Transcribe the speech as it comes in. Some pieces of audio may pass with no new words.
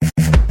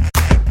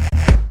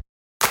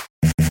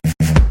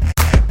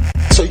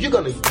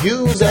you're going to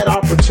use that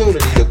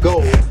opportunity to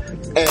go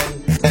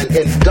and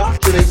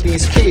indoctrinate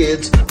these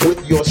kids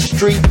with your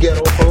street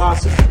ghetto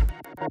philosophy.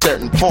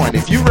 Certain point,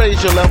 if you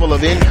raise your level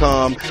of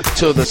income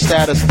to the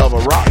status of a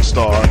rock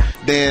star,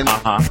 then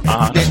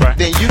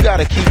then you got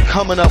to keep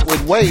coming up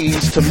with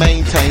ways to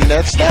maintain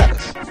that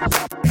status.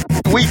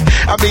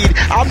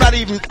 I'm not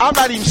even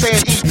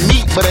saying eat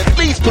meat, but at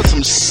least put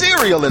some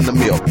cereal in the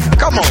milk.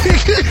 Come on.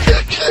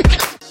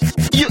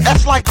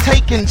 That's like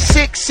taking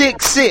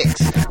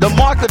 666, the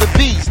mark of the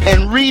beast,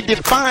 and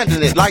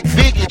redefining it like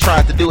Biggie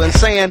tried to do and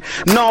saying,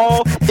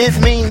 no, it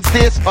means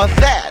this or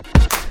that.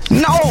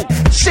 No,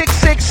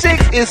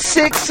 666 is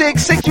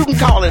 666. You can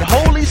call it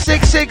Holy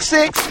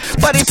 666,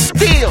 but it's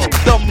still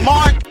the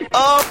mark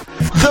of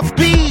the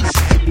beast.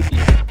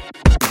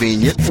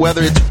 Convenient,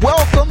 whether it's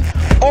welcome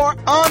or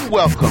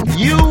unwelcome.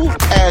 You,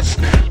 as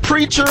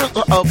preachers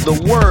of the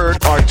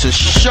word, are to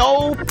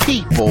show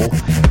people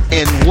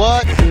in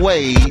what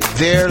way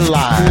their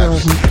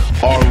lives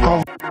are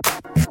wrong.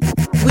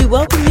 We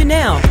welcome you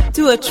now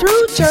to A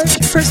True Church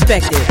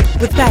Perspective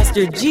with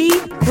Pastor G.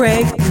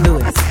 Craig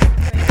Lewis.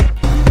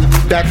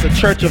 That the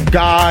Church of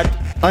God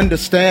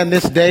understand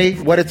this day,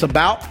 what it's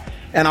about.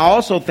 And I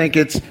also think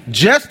it's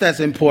just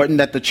as important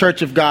that the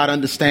Church of God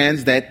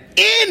understands that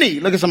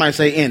look at somebody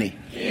say any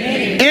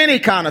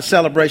kind of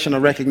celebration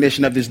or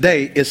recognition of this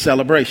day is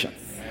celebration.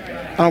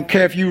 I don't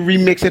care if you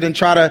remix it and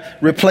try to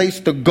replace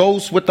the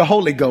ghost with the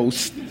Holy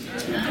Ghost.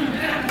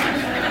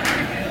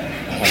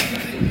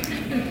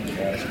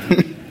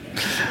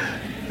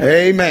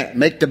 Amen.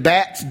 Make the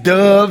bats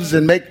doves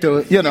and make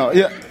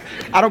the,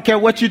 I don't care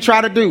what you try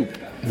to do.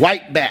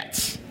 White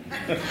bats.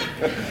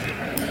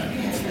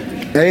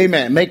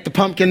 Amen. Make the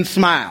pumpkin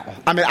smile.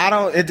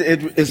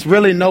 It's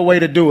really no way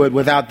to do it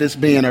without this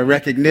being a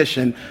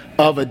recognition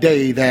of a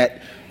day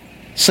that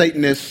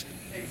Satanists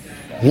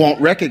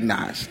won't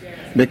recognize.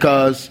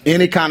 Because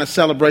any kind of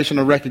celebration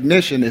or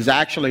recognition is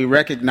actually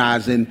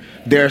recognizing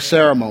their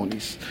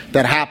ceremonies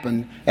that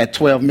happen at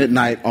 12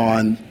 midnight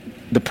on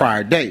the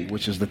prior day,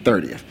 which is the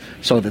 30th.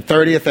 So the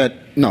 30th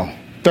at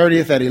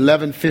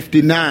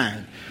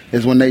 11:59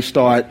 is when they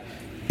start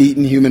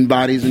eating human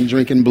bodies and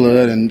drinking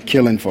blood and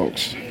killing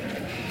folks.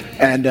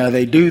 And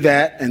they do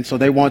that, and so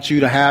they want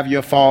you to have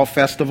your fall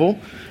festival.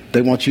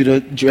 They want you to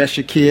dress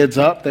your kids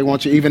up. They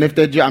want you, even if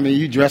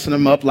you dressing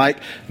them up like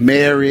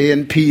Mary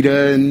and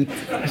Peter and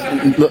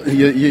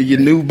your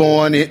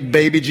newborn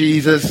baby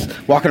Jesus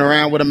walking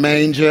around with a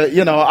manger.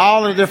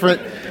 All the different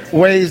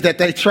ways that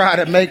they try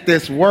to make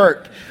this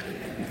work.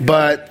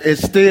 But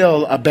it's still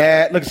look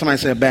at somebody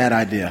say a bad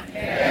idea.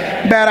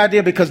 Bad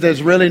idea because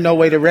there's really no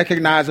way to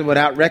recognize it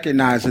without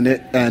recognizing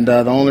it. And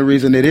the only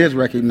reason it is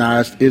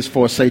recognized is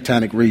for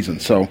satanic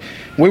reasons. So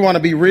we want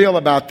to be real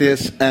about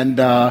this, and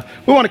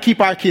we want to keep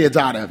our kids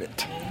out of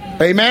it.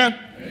 Amen?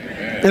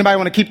 Anybody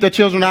want to keep their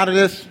children out of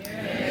this?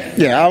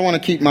 Yeah, I want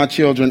to keep my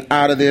children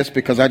out of this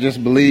because I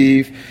just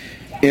believe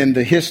in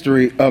the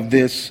history of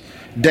this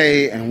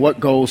day and what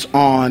goes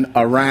on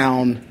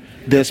around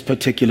this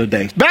particular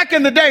day. Back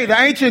in the day, the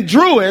ancient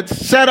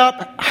Druids set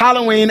up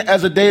Halloween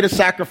as a day to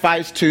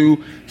sacrifice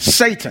to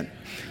Satan.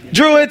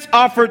 Druids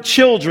offered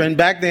children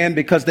back then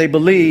because they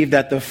believed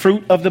that the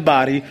fruit of the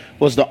body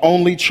was the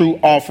only true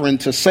offering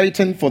to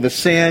Satan for the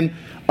sin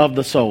of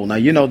the soul. Now,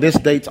 this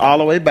dates all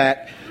the way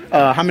back.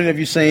 How many of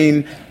you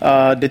seen,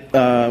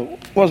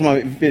 what was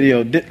my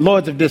video?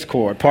 Lords of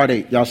Discord, Part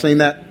 8. Y'all seen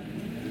that?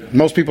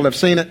 Most people have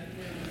seen it?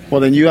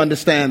 Well, then you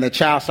understand that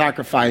child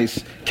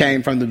sacrifice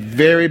came from the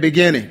very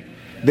beginning.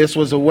 This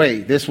was the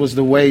way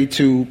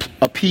to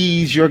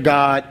appease your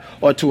God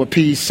or to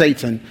appease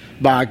Satan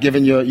by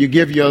you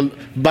give your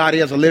body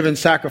as a living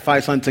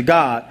sacrifice unto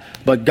God.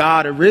 But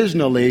God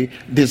originally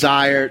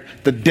desired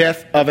the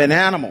death of an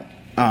animal,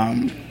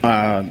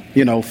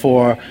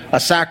 for a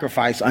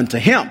sacrifice unto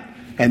him.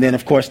 And then,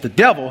 of course, the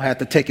devil had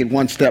to take it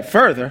one step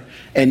further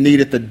and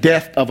needed the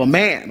death of a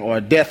man or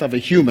a death of a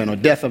human or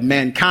death of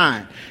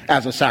mankind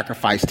as a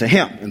sacrifice to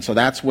him. And so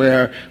that's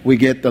where we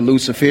get the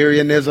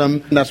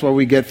Luciferianism. That's where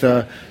we get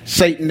the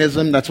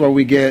Satanism. That's where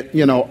we get,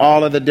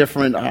 all of the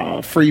different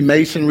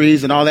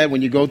Freemasonries and all that.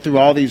 When you go through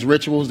all these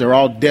rituals, they're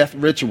all death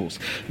rituals.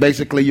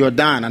 Basically, you're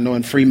dying. I know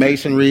in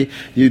Freemasonry,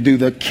 you do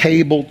the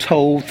cable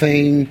tow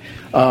thing.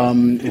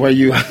 Where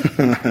you,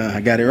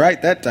 I got it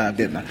right that time,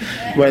 didn't I?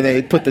 Where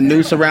they put the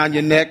noose around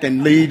your neck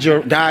and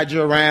guide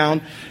you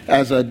around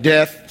as a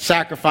death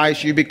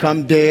sacrifice. You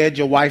become dead,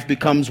 your wife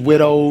becomes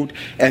widowed,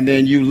 and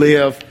then you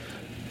live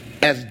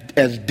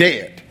as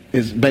dead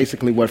is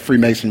basically what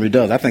Freemasonry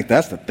does. I think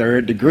that's the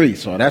third degree,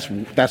 so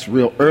that's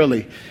real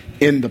early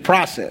in the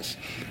process.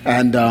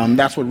 And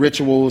that's what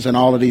rituals and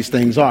all of these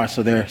things are.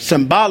 So they're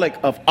symbolic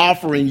of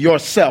offering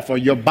yourself or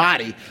your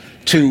body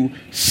to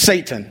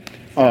Satan.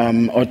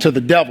 Or to the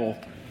devil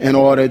in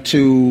order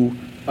to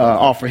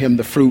offer him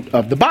the fruit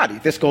of the body.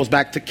 This goes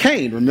back to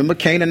Cain. Remember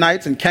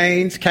Canaanites and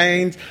Cain's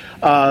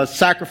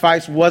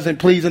sacrifice wasn't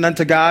pleasing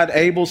unto God.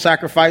 Abel's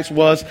sacrifice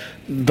was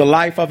the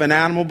life of an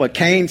animal, but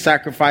Cain's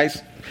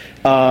sacrifice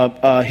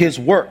his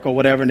work or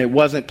whatever, and it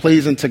wasn't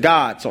pleasing to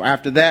God. So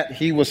after that,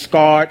 he was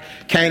scarred.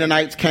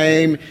 Canaanites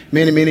came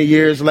many, many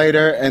years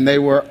later, and they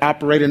were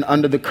operating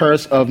under the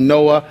curse of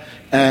Noah,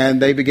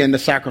 and they began to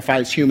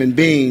sacrifice human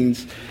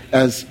beings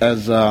as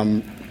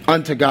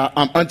unto God,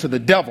 unto the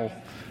devil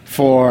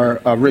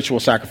for a ritual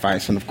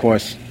sacrifice. And of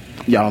course,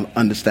 y'all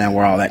understand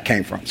where all that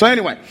came from. So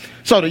anyway,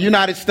 so the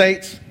United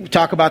States, we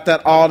talk about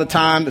that all the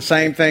time. The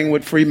same thing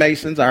with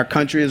Freemasons. Our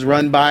country is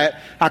run by it.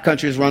 Our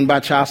country is run by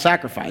child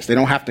sacrifice. They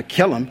don't have to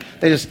kill them.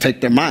 They just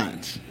take their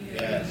minds.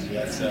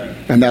 Yes, sir.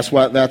 And that's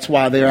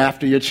why they're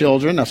after your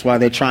children. That's why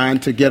they're trying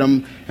to get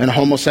them in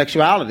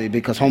homosexuality,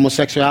 because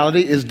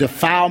homosexuality is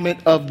defilement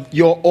of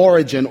your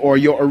origin or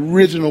your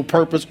original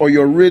purpose or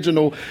your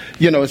original,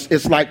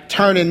 it's like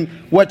turning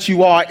what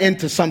you are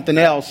into something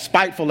else,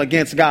 spiteful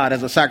against God,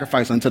 as a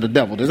sacrifice unto the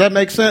devil. Does that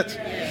make sense?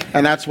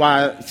 And that's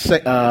why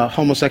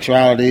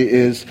homosexuality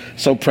is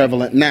so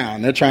prevalent now.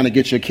 And they're trying to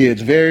get your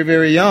kids very,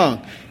 very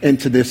young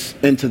into this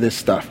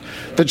stuff.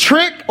 The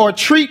trick or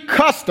treat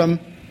custom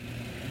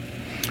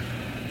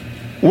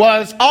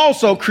was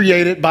also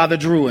created by the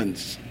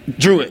Druids.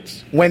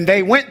 When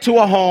they went to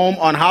a home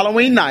on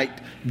Halloween night,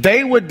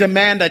 they would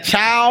demand a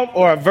child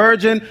or a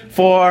virgin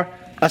for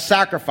a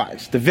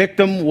sacrifice. The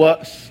victim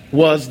was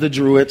the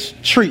Druids'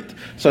 treat.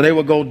 So they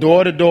would go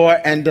door to door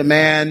and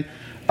demand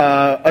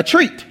a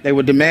treat. They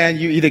would demand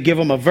you either give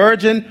them a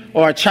virgin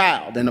or a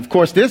child. And of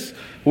course,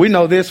 we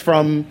know this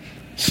from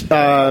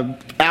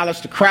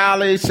Aleister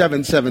Crowley,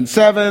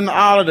 777,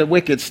 all of the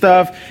wicked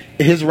stuff.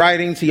 His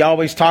writings, he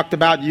always talked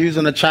about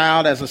using a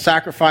child as a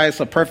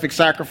sacrifice, a perfect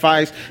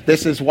sacrifice.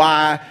 This is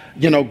why,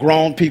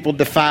 grown people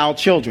defile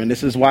children.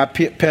 This is why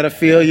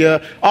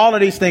pedophilia, all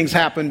of these things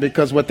happen,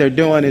 because what they're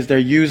doing is they're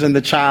using the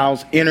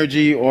child's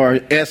energy or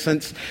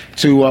essence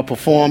to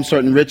perform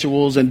certain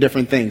rituals and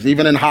different things.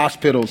 Even in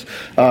hospitals,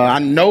 I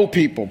know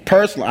people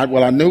personally.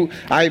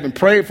 I even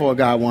prayed for a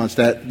guy once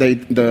that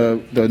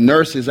the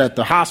nurses at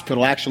the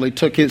hospital actually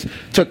took his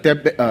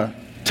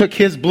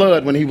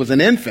blood when he was an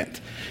infant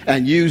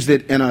and used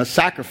it in a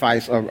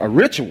sacrifice, a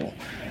ritual.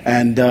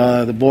 And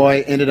the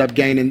boy ended up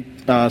gaining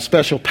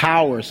special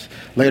powers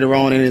later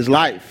on in his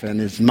life, and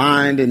his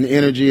mind and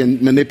energy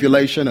and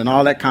manipulation and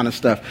all that kind of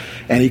stuff.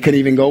 And he couldn't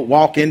even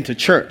walk into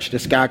church.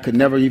 This guy could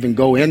never even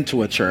go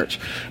into a church.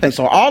 And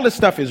so all this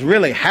stuff is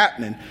really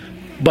happening,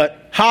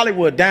 but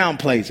Hollywood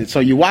downplays it. So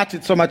you watch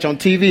it so much on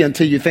TV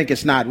until you think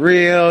it's not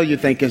real. You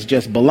think it's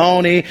just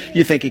baloney.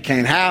 You think it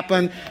can't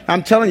happen.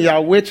 I'm telling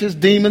y'all, witches,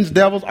 demons,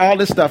 devils, all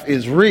this stuff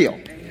is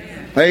real.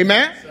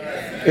 Amen?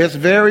 It's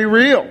very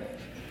real,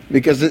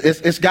 because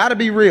it's got to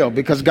be real,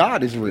 because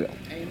God is real.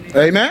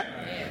 Amen?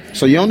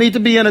 So you don't need to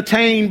be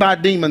entertained by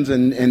demons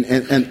and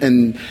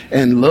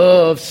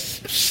love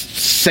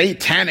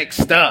satanic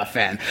stuff.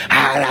 And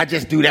I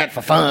just do that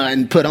for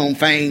fun, put on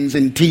fangs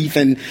and teeth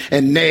and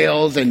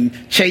nails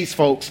and chase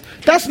folks.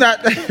 That's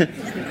not...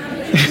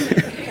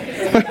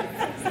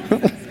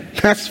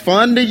 That's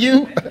fun to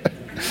you?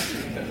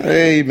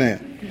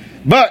 Amen.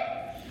 But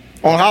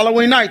on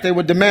Halloween night, they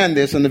would demand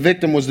this, and the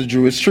victim was the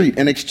Druid's treat.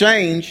 In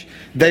exchange,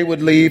 they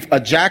would leave a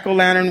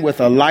jack-o'-lantern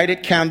with a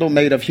lighted candle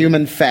made of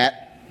human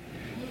fat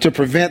to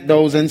prevent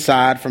those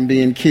inside from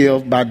being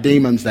killed by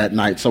demons that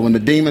night. So when the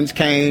demons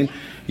came,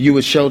 you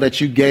would show that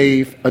you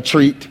gave a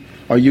treat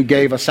or you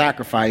gave a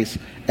sacrifice,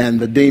 and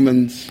the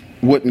demons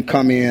wouldn't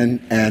come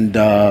in and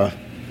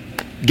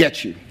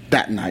get you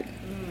that night.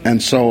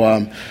 And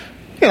so...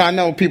 I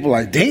know people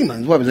like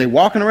demons. What was they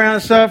walking around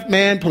and stuff?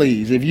 Man,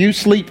 please, if you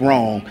sleep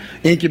wrong,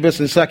 incubus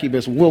and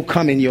succubus will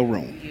come in your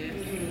room.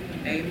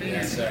 Amen.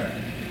 Yes, sir.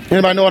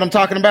 Anybody know what I'm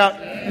talking about?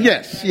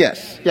 Yes.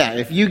 Yeah,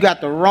 if you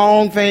got the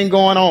wrong thing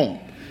going on,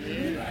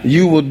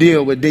 you will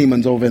deal with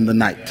demons over in the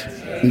night.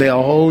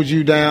 They'll hold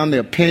you down.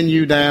 They'll pin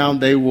you down.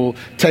 They will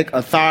take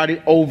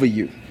authority over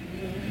you.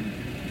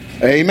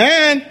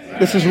 Amen.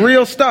 This is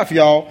real stuff,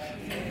 y'all.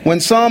 When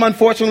some,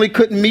 unfortunately,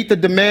 couldn't meet the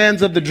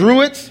demands of the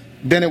Druids,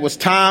 then it was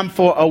time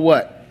for a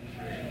what?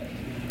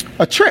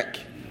 A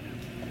trick.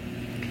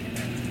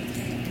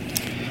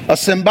 A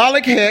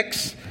symbolic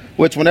hex,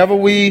 which whenever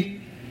we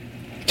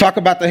talk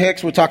about the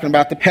hex, we're talking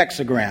about the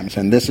hexagrams.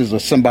 And this is a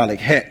symbolic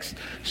hex.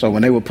 So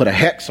when they would put a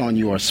hex on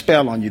you or a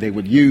spell on you, they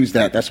would use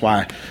that. That's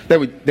why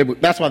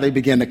they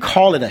began to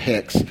call it a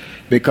hex,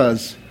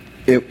 because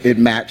it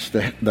matched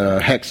the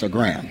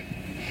hexagram.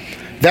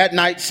 That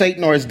night,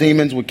 Satan or his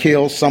demons would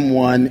kill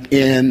someone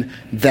in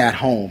that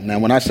home. Now,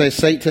 when I say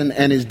Satan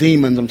and his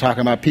demons, I'm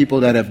talking about people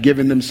that have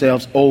given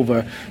themselves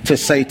over to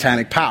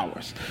satanic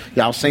powers.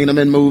 Y'all seen them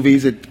in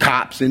movies,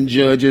 cops and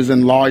judges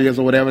and lawyers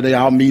or whatever. They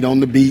all meet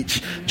on the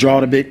beach, draw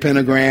the big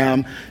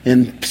pentagram,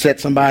 and set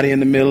somebody in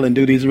the middle and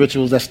do these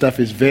rituals. That stuff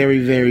is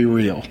very, very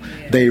real.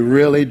 They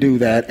really do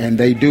that, and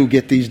they do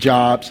get these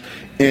jobs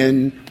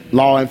in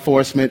law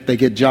enforcement. They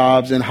get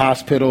jobs in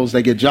hospitals.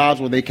 They get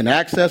jobs where they can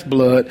access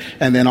blood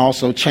and then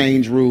also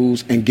change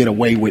rules and get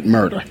away with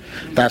murder.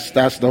 Those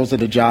are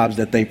the jobs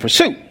that they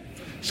pursue.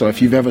 So if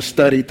you've ever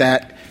studied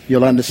that,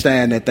 you'll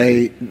understand that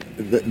they're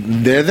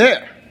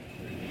there.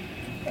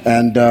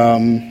 And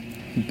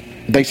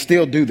They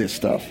still do this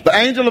stuff. The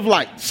angel of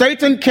light.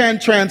 Satan can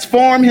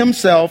transform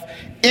himself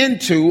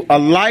into a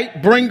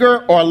light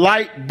bringer or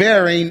light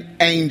bearing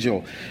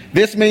angel.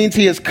 This means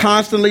he is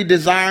constantly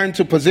desiring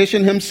to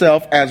position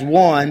himself as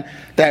one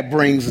that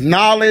brings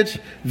knowledge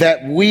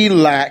that we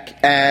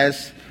lack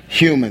as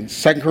humans.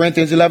 2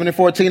 Corinthians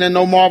 11:14, and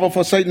no marvel,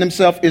 for Satan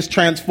himself is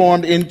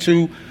transformed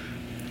into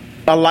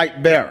a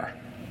light bearer.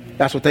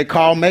 That's what they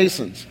call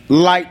Masons.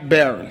 Light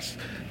bearers,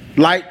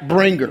 light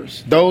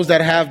bringers, those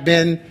that have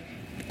been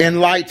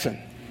enlightened.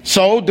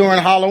 So during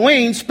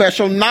Halloween,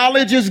 special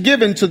knowledge is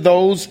given to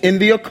those in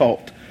the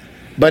occult,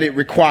 but it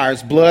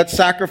requires blood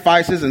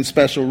sacrifices and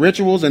special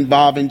rituals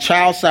involving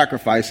child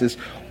sacrifices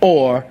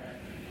or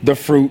the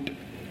fruit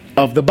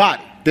of the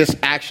body. This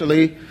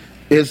actually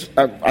is,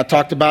 I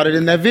talked about it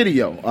in that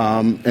video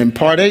in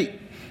part 8,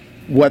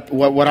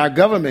 what our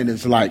government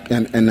is like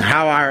and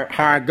how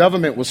our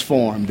government was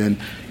formed. And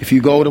if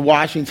you go to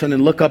Washington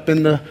and look up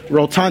in the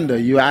rotunda,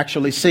 you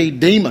actually see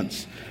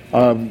demons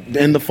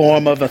in the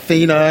form of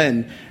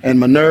Athena and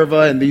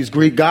Minerva and these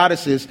Greek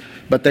goddesses,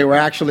 but they were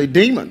actually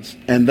demons.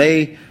 And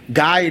they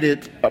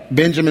guided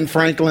Benjamin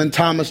Franklin,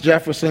 Thomas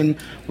Jefferson,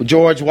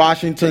 George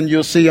Washington.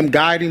 You'll see them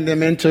guiding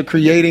them into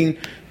creating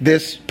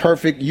this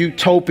perfect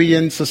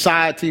utopian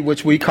society,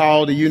 which we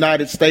call the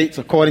United States.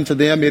 According to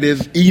them, it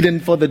is Eden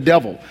for the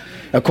devil.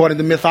 According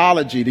to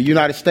mythology, the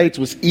United States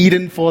was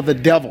Eden for the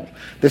devil.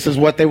 This is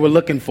what they were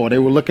looking for. They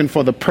were looking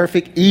for the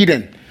perfect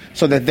Eden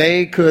so that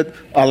they could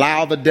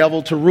allow the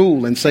devil to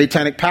rule and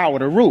satanic power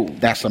to rule.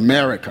 That's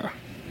America.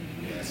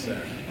 Yes,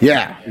 sir.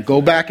 Yeah,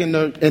 go back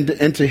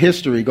into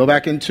history, go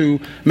back into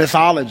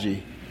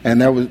mythology,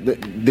 and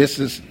this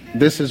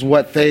is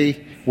what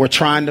they were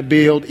trying to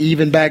build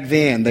even back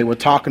then. They were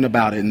talking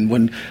about it, and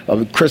when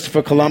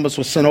Christopher Columbus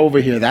was sent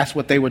over here, that's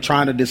what they were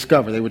trying to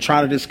discover. They were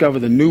trying to discover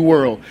the new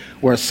world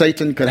where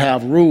Satan could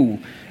have rule,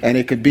 and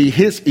it could be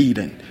his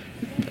Eden,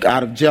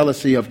 out of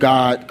jealousy of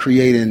God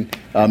creating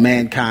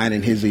mankind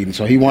in his Eden.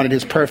 So he wanted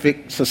his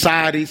perfect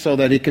society so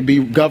that it could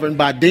be governed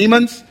by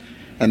demons.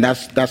 And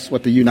that's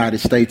what the United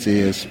States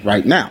is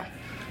right now.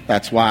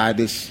 That's why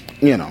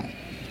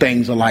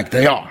things are like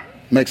they are.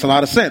 Makes a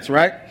lot of sense,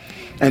 right?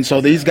 And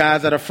so these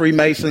guys that are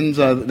Freemasons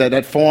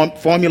that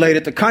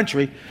formulated the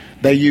country,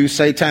 they use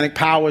satanic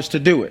powers to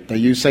do it. They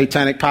use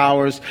satanic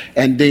powers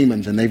and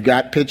demons, and they've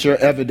got picture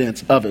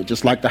evidence of it,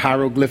 just like the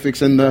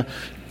hieroglyphics in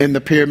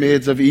the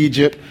pyramids of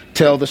Egypt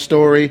tell the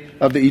story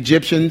of the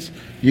Egyptians.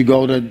 You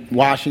go to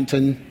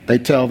Washington, they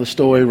tell the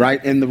story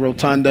right in the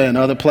rotunda and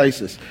other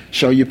places.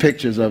 Show you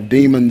pictures of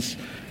demons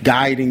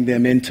guiding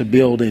them into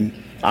building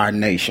our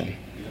nation.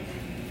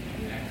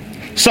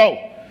 So,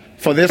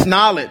 for this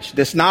knowledge,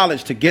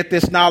 to get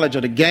this knowledge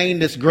or to gain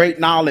this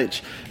great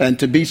knowledge and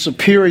to be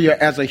superior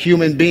as a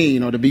human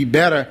being or to be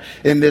better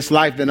in this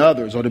life than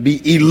others or to be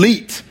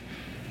elite,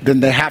 then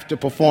they have to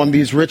perform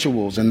these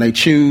rituals. And they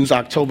choose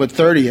October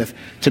 30th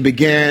to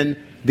begin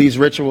these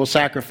ritual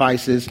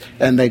sacrifices,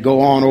 and they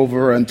go on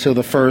over until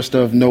the 1st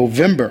of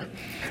November.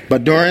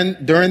 But during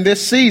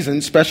this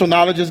season, special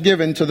knowledge is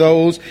given to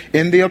those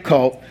in the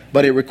occult,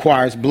 but it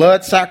requires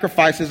blood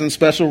sacrifices and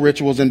special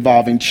rituals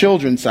involving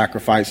child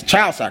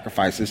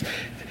sacrifices,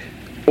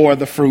 or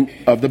the fruit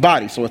of the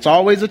body. So it's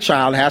always a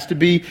child. It has to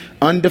be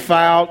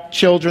undefiled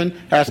children,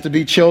 has to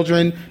be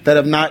children that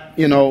have not,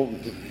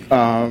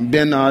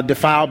 been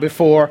defiled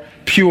before.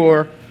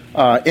 Pure,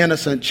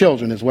 innocent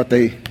children is what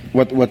they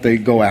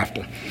go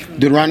after.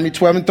 Deuteronomy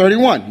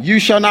 12:31. You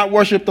shall not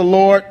worship the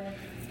Lord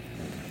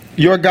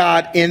your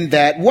God in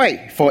that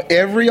way. For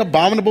every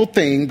abominable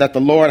thing that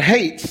the Lord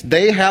hates,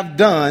 they have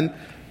done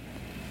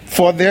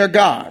for their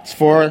gods.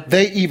 For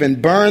they even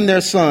burn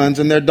their sons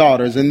and their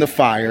daughters in the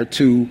fire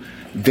to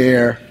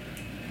their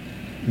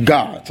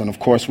gods. And of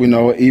course, we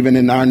know even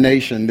in our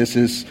nation, this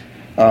is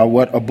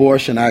what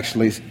abortion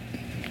actually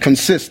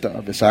consists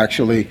of. It's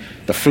actually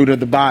the fruit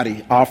of the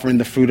body, offering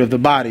the fruit of the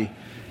body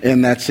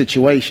in that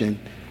situation,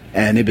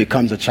 and it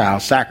becomes a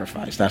child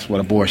sacrifice. That's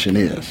what abortion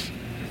is.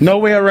 No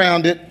way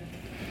around it.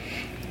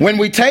 When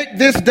we take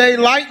this day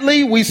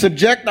lightly, we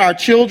subject our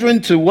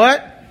children to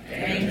what?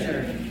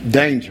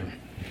 Danger.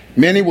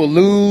 Many will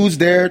lose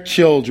their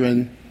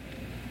children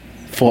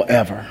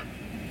forever.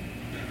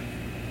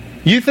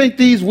 You think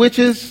these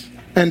witches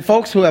and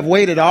folks who have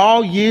waited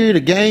all year to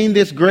gain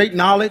this great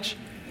knowledge,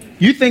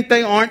 you think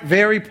they're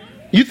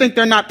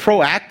not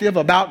proactive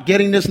about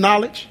getting this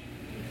knowledge?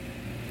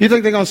 You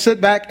think they're going to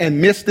sit back and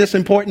miss this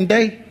important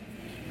day?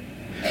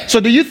 So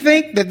do you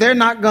think that they're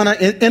not going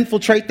to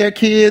infiltrate their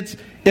kids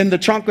in the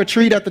trunk or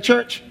treat at the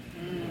church?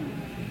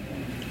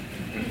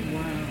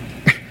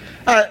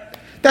 Wow.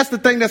 That's the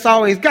thing that's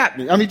always got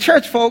me. I mean,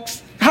 church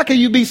folks, how can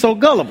you be so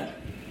gullible?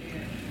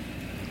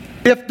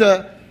 If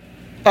the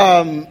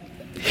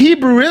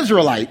Hebrew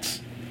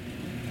Israelites,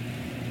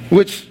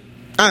 which,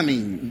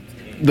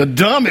 the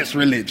dumbest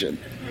religion,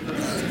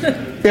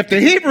 if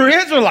the Hebrew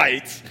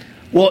Israelites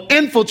will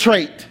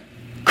infiltrate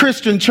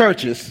Christian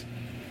churches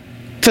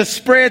to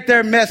spread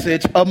their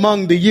message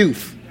among the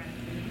youth,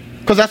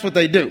 because that's what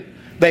they do.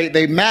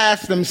 They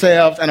mask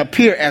themselves and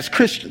appear as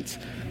Christians.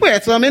 We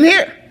had some in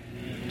here.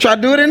 Try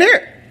to do it in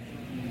here.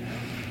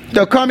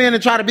 They'll come in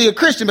and try to be a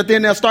Christian, but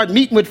then they'll start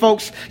meeting with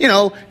folks,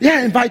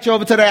 invite you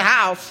over to their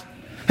house.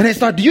 And they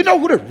start, do you know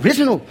who the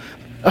original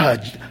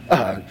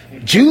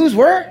Jews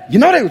were? You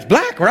know they was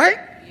black, right?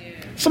 Yeah.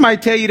 Somebody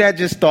tell you that,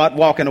 just start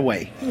walking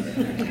away.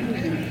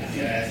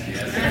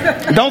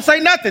 Yes. Don't say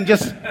nothing,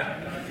 just...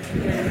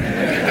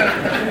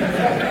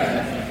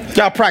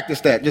 Y'all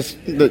practice that,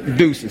 just the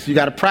deuces. You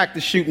got to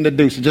practice shooting the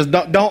deuces. Just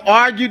don't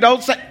argue,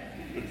 don't say...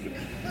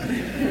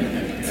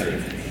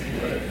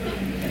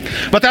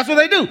 But that's what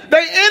they do.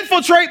 They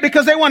infiltrate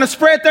because they want to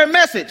spread their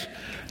message.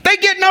 They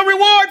get no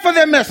reward for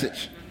their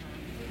message.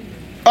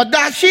 A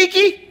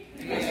dashiki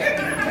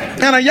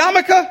and a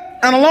yarmulke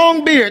and a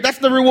long beard. That's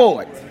the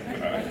reward.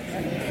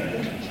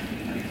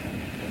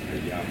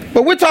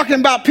 But we're talking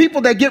about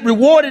people that get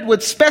rewarded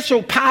with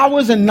special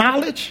powers and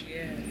knowledge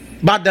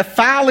by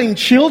defiling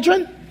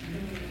children.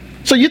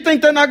 So you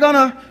think they're not going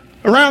to,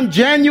 around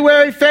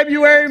January,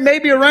 February,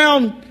 maybe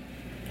around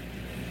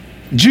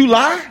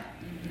July,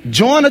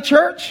 join a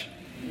church?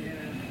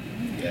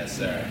 Yes,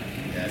 sir.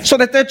 Yes. So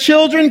that their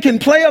children can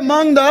play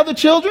among the other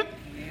children,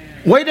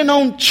 waiting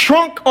on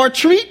trunk or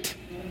treat,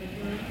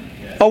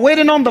 or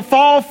waiting on the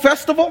fall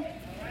festival,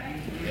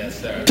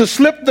 yes, sir, to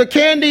slip the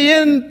candy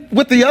in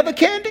with the other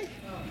candy?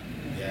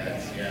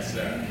 Yes,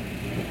 sir.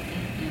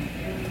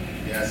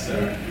 Yes,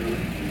 sir.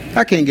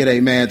 I can't get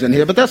amens in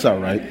here, but that's all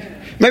right.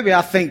 Maybe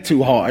I think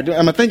too hard.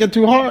 Am I thinking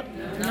too hard?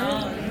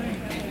 No.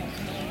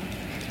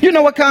 You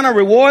know what kind of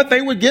reward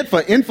they would get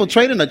for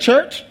infiltrating a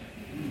church?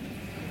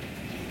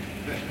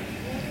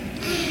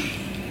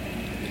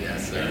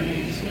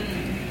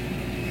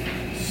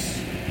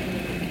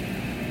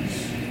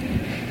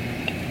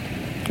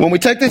 When we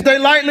take this day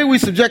lightly, we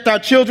subject our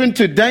children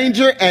to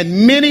danger,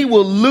 and many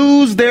will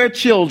lose their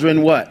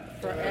children what?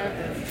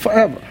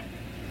 Forever.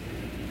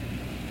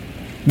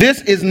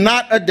 This is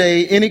not a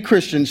day any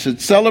Christian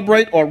should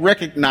celebrate or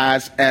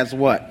recognize as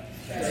what?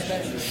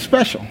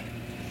 Special.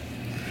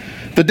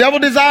 The devil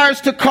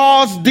desires to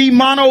cause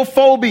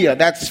demonophobia.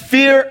 That's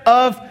fear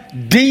of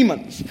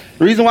demons.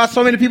 The reason why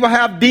so many people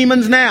have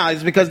demons now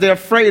is because they're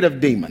afraid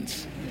of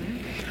demons.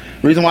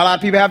 The reason why a lot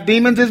of people have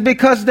demons is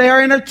because they are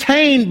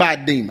entertained by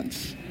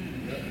demons.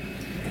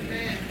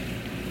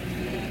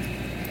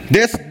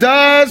 This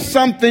does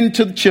something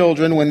to the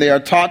children when they are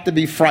taught to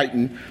be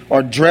frightened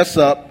or dress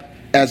up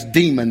as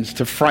demons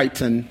to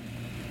frighten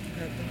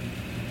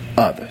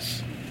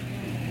others.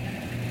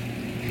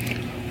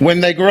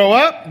 When they grow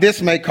up,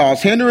 this may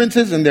cause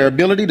hindrances in their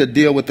ability to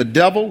deal with the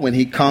devil when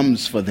he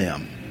comes for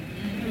them.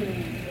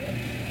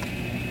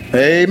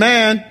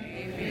 Amen.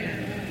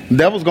 The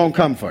devil's going to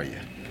come for you.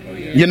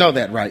 You know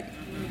that, right?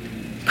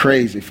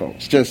 Crazy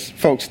folks. Just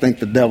folks think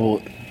the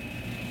devil...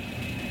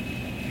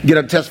 Get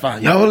up and testify.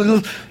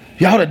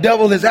 Y'all, the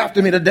devil is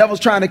after me. The devil's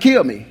trying to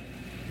kill me.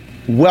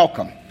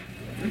 Welcome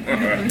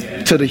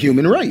to the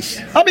human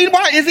race. I mean,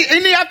 why? Isn't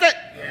he after...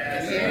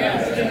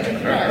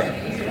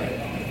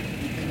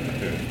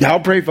 Y'all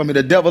pray for me.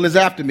 The devil is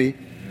after me.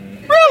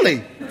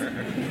 Really?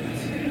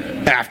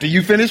 After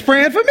you finish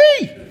praying for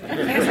me.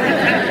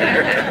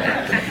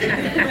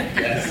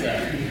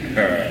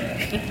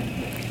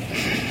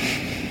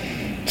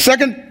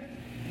 2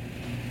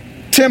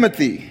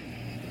 Timothy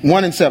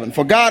 1:7.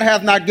 For God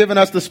hath not given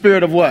us the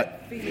spirit of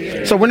what?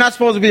 Fear. So we're not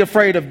supposed to be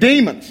afraid of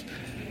demons.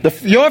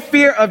 Your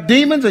fear of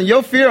demons and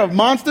your fear of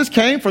monsters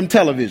came from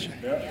television.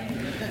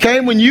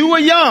 Came when you were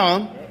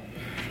young.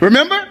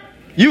 Remember?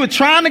 You were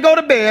trying to go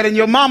to bed and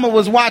your mama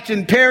was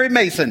watching Perry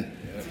Mason.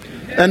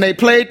 And they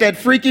played that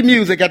freaky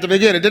music at the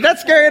beginning. Did that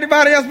scare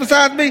anybody else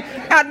besides me?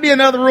 I'd be in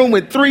another room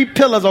with 3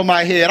 pillows on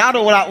my head. I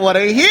don't want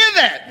to hear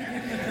that.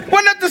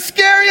 Wasn't that the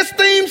scariest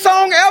theme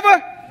song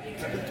ever?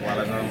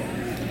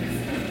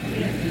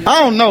 I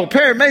don't know.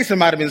 Perry Mason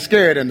might have been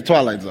scared in the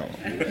Twilight Zone.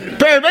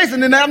 Perry Mason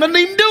didn't have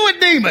nothing to do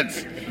with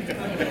demons.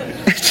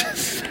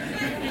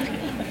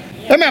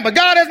 Remember,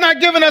 God has not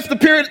given us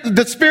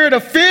the spirit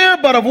of fear,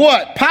 but of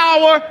what?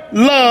 Power,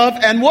 love,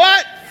 and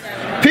what?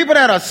 People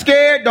that are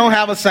scared don't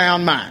have a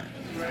sound mind.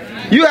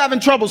 You having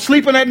trouble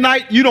sleeping at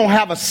night, you don't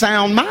have a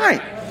sound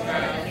mind.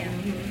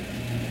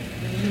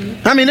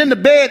 I mean, in the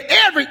bed,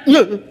 every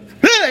little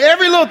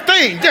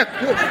thing.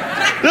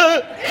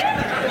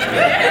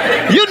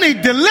 You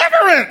need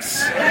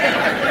deliverance.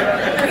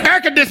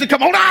 Air conditioning,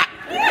 come on out.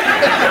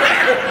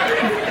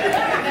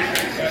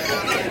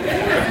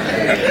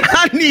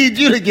 I need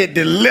you to get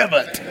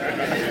delivered.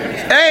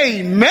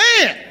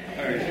 Amen.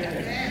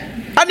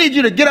 I need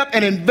you to get up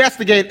and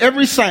investigate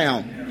every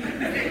sound.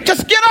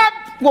 Just get up.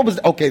 What was?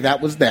 Okay,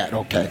 that was that.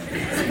 Okay.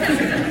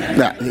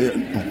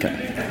 Okay.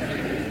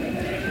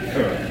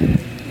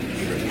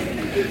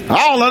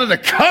 All under the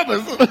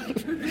covers.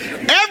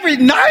 Every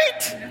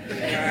night?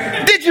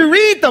 Did you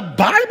read the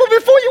Bible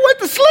before you went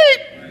to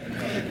sleep?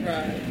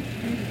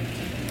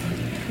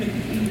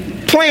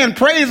 Playing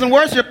praise and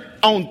worship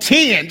on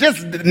 10.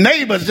 Just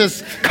neighbors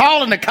just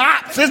calling the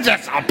cops. It's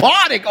just a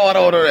party going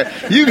on over there.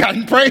 You got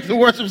praise and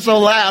worship so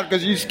loud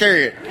because you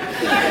scared.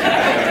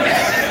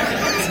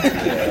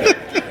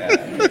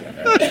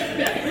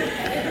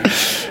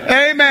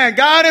 Amen. Amen.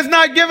 God has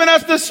not given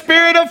us the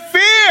spirit of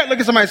fear. Look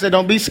at somebody and say,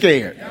 don't be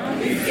scared.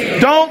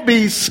 Don't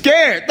be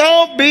scared.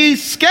 Don't be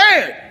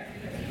scared.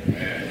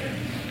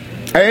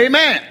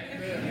 Amen.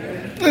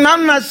 And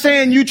I'm not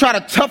saying you try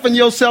to toughen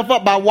yourself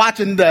up by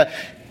watching the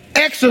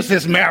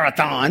Exorcist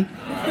marathon.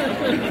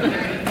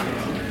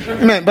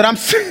 Amen. But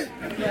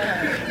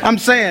I'm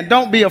saying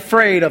don't be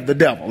afraid of the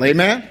devil.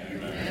 Amen.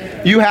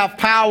 You have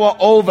power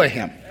over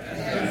him.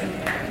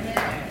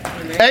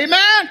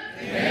 Amen.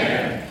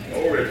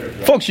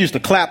 Folks used to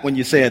clap when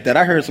you said that.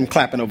 I heard some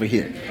clapping over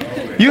here.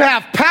 You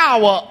have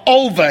power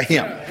over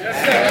him.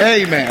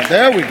 Amen.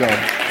 There we go.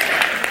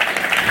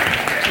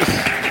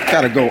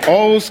 Got to go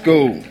old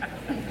school.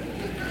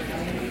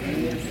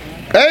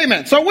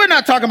 Amen. So we're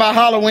not talking about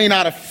Halloween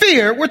out of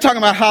fear. We're talking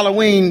about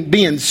Halloween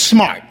being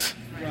smart.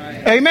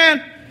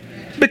 Amen.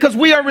 Because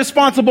we are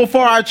responsible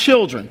for our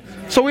children.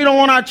 So we don't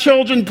want our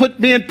children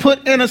being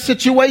put in a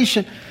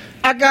situation.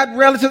 I got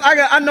relatives.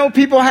 I know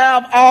people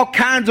have all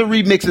kinds of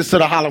remixes to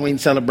the Halloween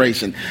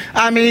celebration.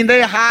 I mean,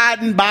 they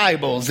hiding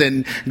Bibles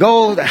and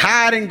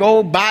hide and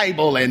go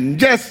Bible and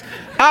just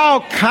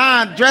all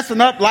kinds,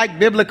 dressing up like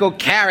biblical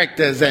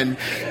characters and,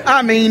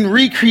 I mean,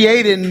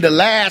 recreating the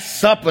Last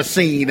Supper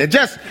scene and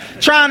just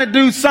trying to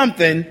do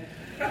something.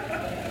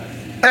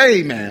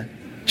 Amen.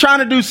 Trying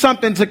to do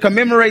something to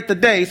commemorate the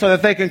day so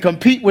that they can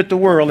compete with the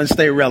world and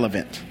stay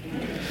relevant.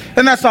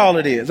 And that's all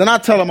it is. And I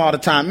tell them all the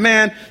time,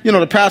 man,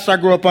 the pastor I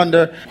grew up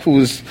under,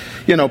 who's,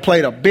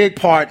 played a big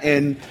part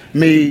in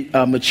me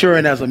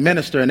maturing as a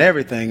minister and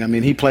everything. I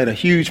mean, he played a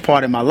huge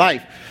part in my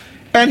life.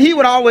 And he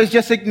would always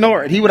just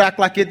ignore it. He would act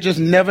like it just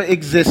never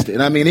existed.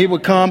 I mean, he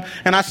would come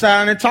and I sat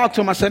down and talked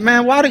to him. I said,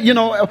 man, why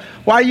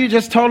are you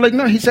just totally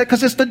ignoring? He said,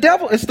 because it's the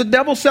devil. It's the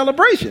devil's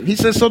celebration. He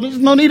said, so there's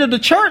no need of the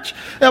church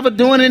ever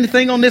doing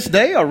anything on this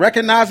day or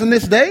recognizing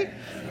this day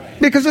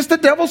because it's the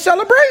devil's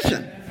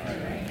celebration.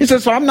 He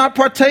said, so I'm not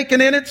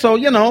partaking in it. So,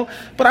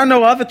 but I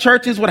know other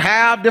churches would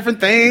have different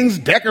things,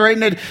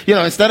 decorating it.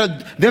 Instead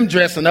of them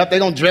dressing up, they're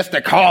going to dress their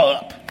car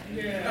up.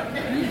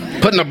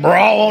 Putting a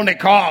bra on their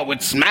car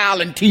with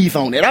smiling teeth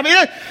on it. I mean,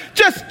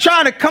 just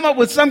trying to come up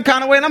with some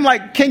kind of way. And I'm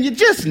like, can you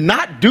just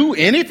not do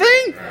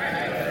anything?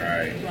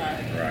 Right.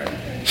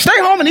 Stay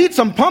home and eat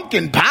some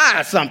pumpkin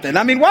pie or something.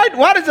 I mean, why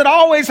does it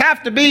always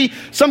have to be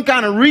some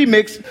kind of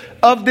remix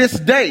of this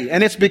day?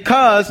 And it's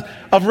because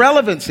of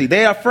relevancy.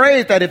 They're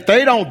afraid that if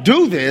they don't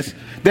do this,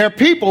 their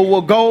people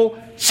will go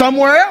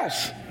somewhere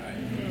else.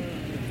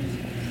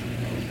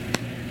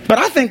 But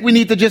I think we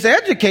need to just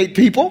educate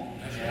people.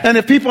 And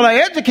if people are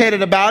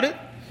educated about it,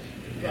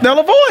 they'll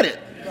avoid it.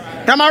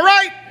 Am I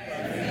right?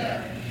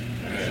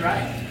 That's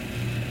right.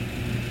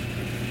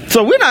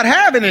 So we're not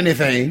having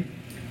anything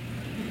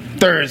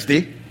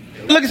Thursday.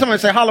 Look at somebody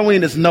and say,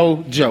 Halloween is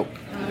no joke.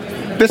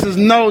 This is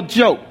no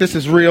joke. This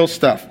is real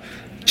stuff.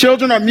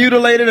 Children are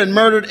mutilated and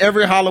murdered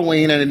every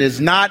Halloween, and it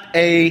is not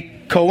a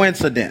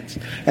coincidence.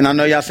 And I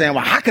know y'all saying,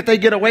 well, how could they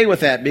get away with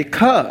that?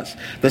 Because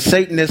the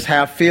Satanists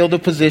have filled the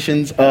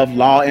positions of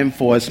law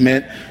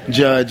enforcement,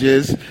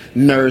 judges,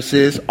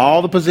 nurses,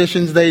 all the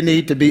positions they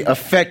need to be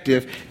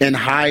effective in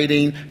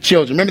hiding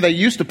children. Remember, they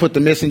used to put the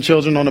missing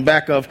children on the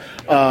back of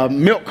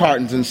milk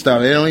cartons and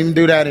stuff. They don't even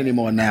do that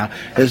anymore now.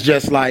 It's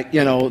just like,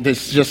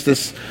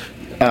 this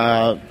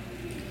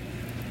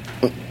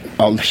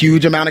a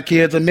huge amount of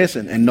kids are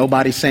missing and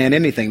nobody's saying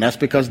anything. That's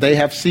because they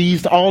have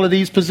seized all of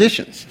these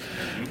positions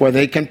where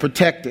they can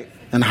protect it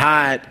and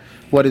hide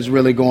what is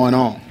really going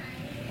on.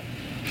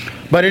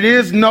 But it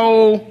is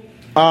no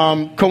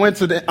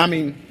coincidence. I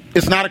mean,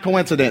 it's not a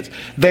coincidence.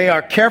 They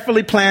are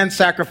carefully planned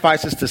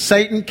sacrifices to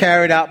Satan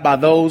carried out by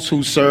those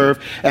who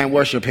serve and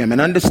worship him. And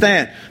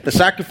understand, the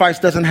sacrifice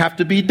doesn't have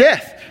to be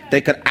death. They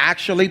could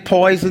actually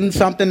poison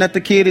something that the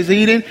kid is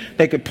eating.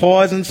 They could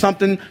poison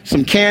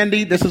some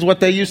candy. This is what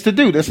they used to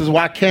do. This is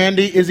why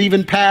candy is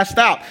even passed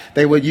out.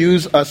 They would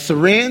use a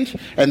syringe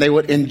and they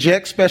would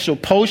inject special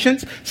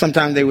potions.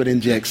 Sometimes they would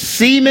inject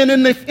semen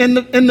in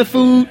the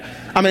food.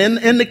 I mean,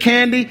 in the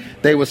candy.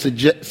 They would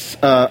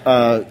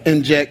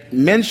inject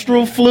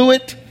menstrual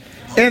fluid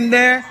in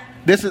there.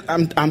 This is,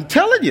 I'm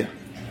telling you,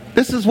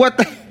 this is what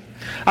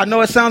I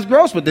know it sounds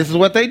gross, but this is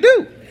what they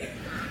do.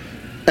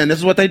 And this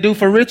is what they do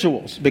for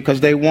rituals because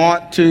they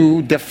want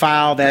to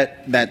defile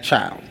that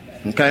child.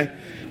 Okay?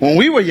 When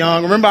we were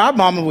young, remember our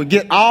mama would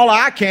get all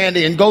our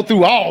candy and go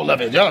through all of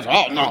it. Just,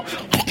 oh no.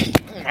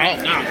 Oh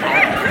no.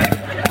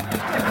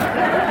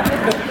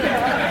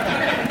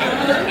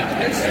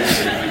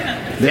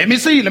 Let me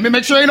see. Let me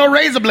make sure ain't no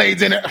razor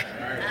blades in it. All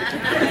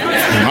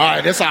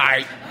right, that's all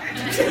right.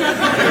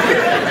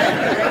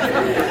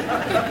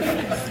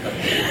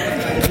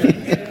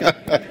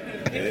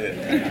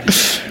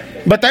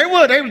 But they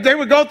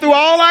would go through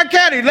all our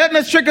candy, letting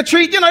us trick or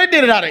treat. They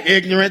did it out of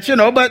ignorance,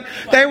 but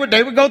they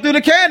would go through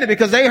the candy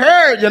because they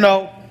heard,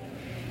 Now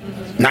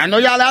I know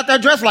y'all out there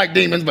dressed like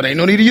demons, but ain't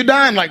no need of you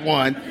dying like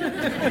one.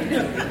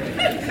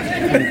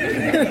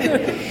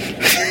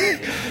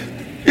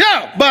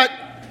 Yeah, but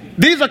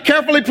these are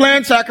carefully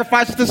planned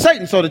sacrifices to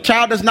Satan. So the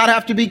child does not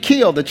have to be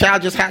killed. The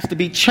child just has to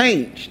be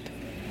changed,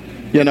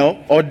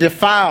 or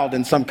defiled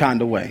in some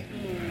kind of way.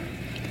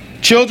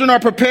 Children are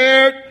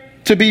prepared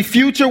to be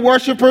future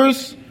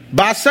worshipers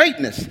by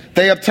Satanists.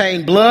 They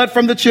obtain blood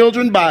from the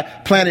children by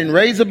planting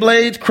razor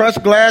blades,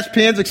 crushed glass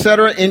pins,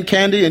 etc. in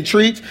candy and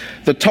treats.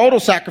 The total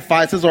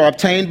sacrifices are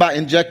obtained by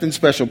injecting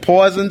special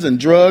poisons and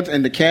drugs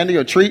into candy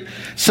or treat.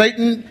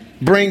 Satan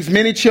brings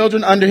many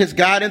children under his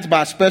guidance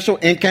by special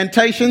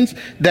incantations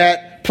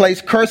that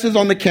place curses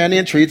on the candy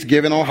and treats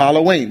given on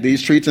Halloween.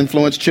 These treats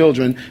influence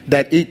children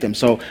that eat them.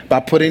 So by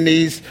putting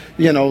these,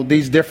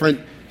 these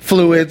different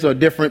fluids or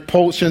different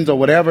potions or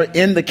whatever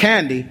in the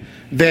candy,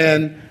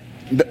 then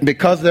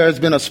because there's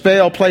been a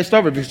spell placed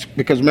over it,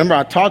 because remember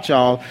I taught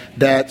y'all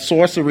that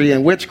sorcery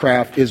and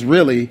witchcraft is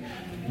really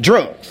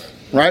drugs,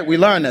 right? We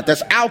learned that.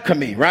 That's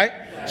alchemy, right?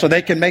 So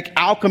they can make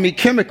alchemy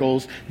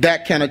chemicals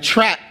that can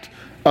attract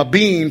a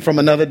being from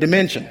another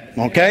dimension,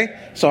 okay?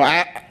 So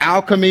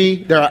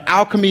alchemy, there are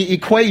alchemy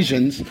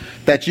equations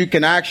that you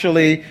can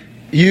actually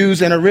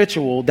use in a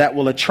ritual that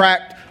will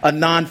attract a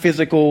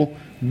non-physical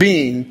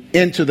being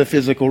into the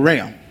physical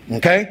realm,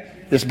 okay?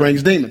 This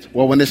brings demons.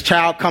 Well, when this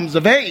child comes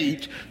of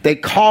age, they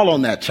call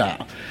on that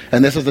child.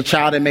 And this is a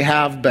child that may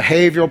have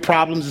behavioral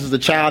problems. This is a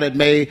child that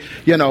may,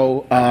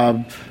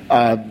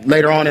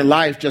 later on in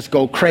life just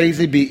go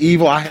crazy, be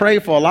evil. I pray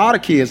for a lot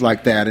of kids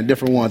like that and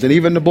different ones. And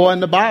even the boy in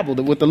the Bible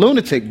with the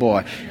lunatic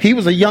boy, he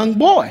was a young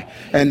boy.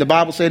 And the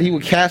Bible said he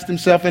would cast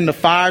himself in the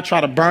fire,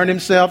 try to burn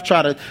himself,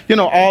 try to,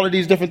 all of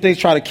these different things,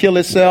 try to kill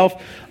himself.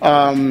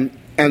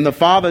 And the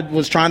father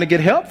was trying to get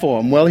help for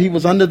him. Well, he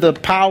was under the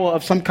power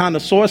of some kind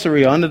of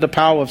sorcery or under the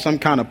power of some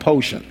kind of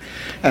potion.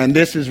 And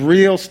this is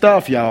real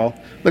stuff, y'all.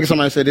 Look at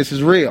somebody say, this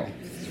is real.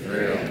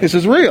 This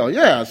is real,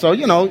 yeah. So,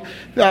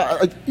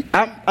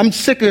 I'm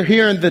sick of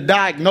hearing the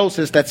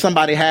diagnosis that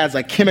somebody has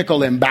a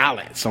chemical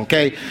imbalance,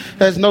 okay?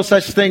 There's no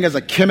such thing as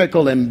a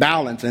chemical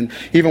imbalance. And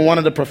even one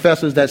of the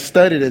professors that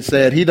studied it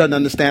said he doesn't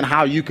understand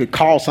how you could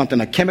call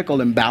something a chemical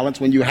imbalance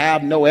when you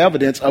have no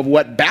evidence of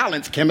what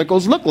balanced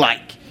chemicals look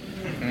like.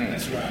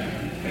 That's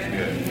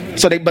right.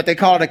 So they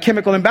call it a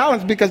chemical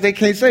imbalance because they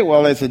can't say,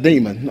 well, it's a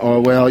demon, or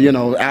well,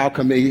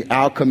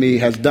 alchemy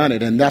has done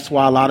it. And that's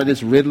why a lot of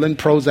this Ritalin,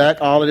 Prozac,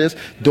 all of this,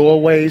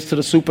 doorways to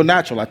the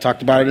supernatural. I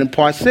talked about it in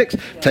part 6.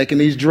 Taking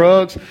these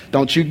drugs,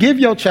 don't you give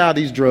your child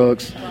these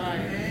drugs.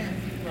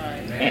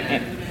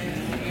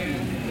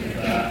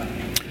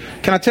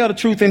 Can I tell the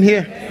truth in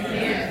here?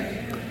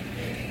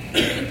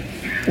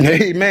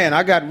 Hey, man,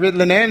 I got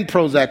Ritalin and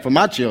Prozac for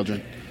my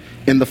children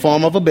in the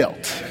form of a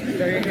belt.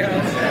 There you go.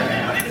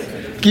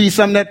 Give you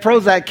something that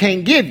Prozac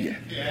can't give you.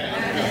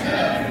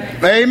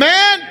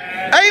 Amen?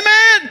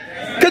 Amen?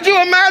 Could you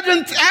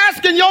imagine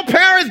asking your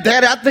parents,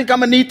 Daddy, I think I'm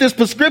going to need this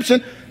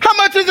prescription. How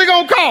much is it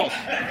going to cost?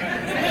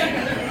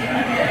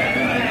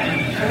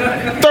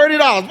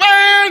 $30.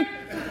 Man!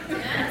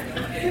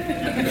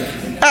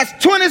 That's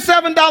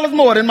 $27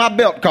 more than my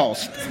belt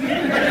cost.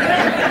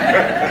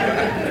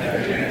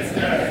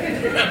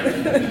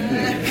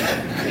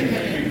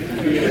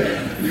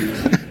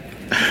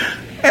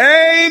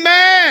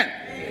 Amen.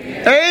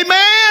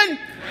 Amen.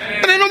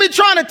 And they don't be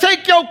trying to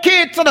take your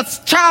kid to the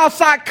child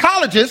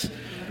psychologist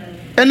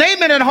and they've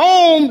been at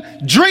home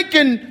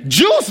drinking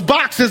juice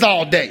boxes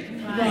all day.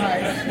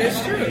 Right.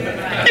 That's true.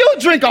 You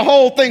drink a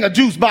whole thing of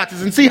juice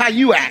boxes and see how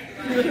you act.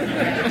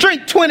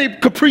 Drink 20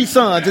 Capri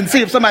Suns and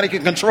see if somebody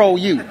can control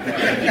you.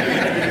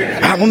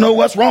 I don't know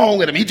what's wrong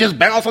with him. He's just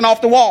bouncing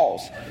off the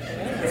walls.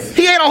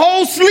 He ate a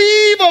whole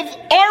sleeve of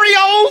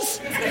Oreos.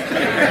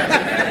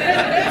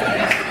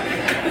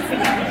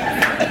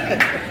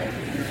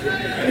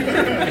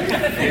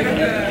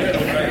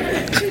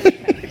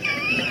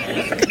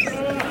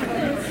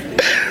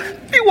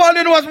 He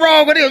wondered what's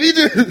wrong with him. He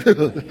just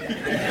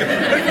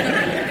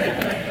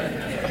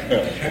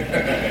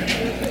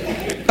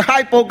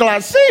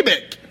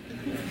hypoglycemic.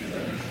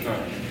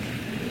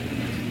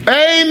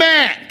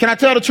 Amen. Can I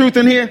tell the truth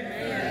in here?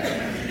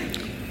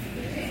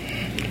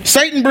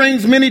 Satan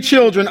brings many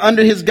children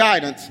under his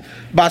guidance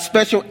by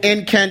special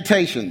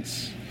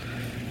incantations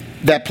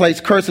that place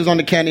curses on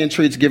the candy and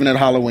treats given at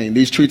Halloween.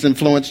 These treats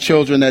influence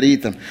children that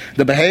eat them.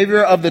 The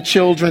behavior of the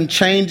children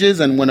changes,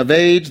 and when of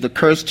age, the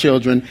cursed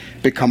children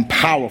become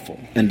powerful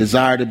and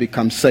desire to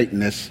become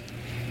Satanists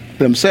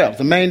themselves.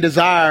 The main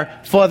desire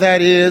for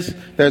that is,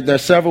 there are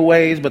several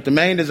ways, but the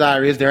main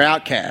desire is they're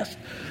outcast.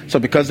 So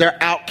because they're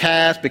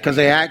outcast, because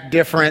they act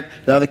different,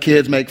 the other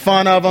kids make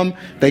fun of them.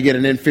 They get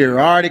an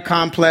inferiority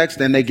complex.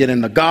 Then they get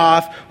into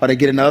goth, or they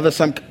get into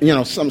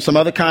some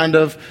other kind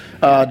of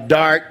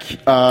dark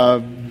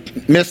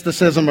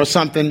mysticism or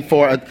something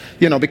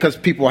because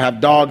people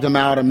have dogged them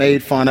out or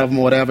made fun of them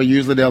or whatever.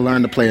 Usually they'll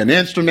learn to play an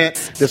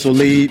instrument. This will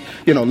lead,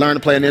 learn to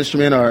play an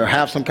instrument or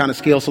have some kind of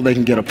skill so they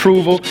can get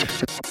approval.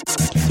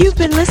 You've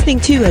been listening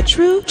to A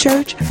True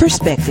Church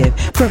Perspective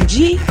from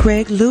G.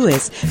 Craig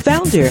Lewis,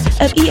 founder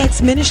of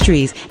EX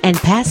Ministries and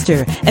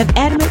pastor of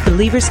Adamant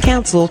Believers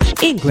Council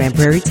in Grand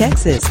Prairie,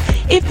 Texas.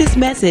 If this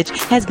message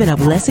has been a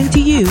blessing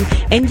to you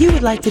and you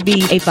would like to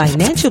be a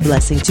financial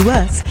blessing to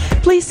us,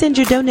 please send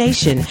your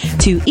donation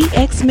to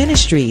EX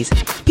Ministries,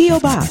 P.O.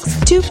 Box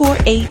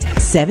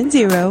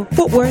 24870,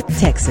 Fort Worth,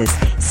 Texas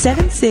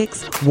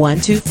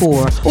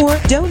 76124, or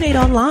donate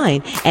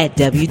online at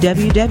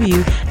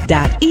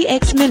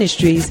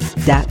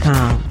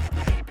www.exministries.com.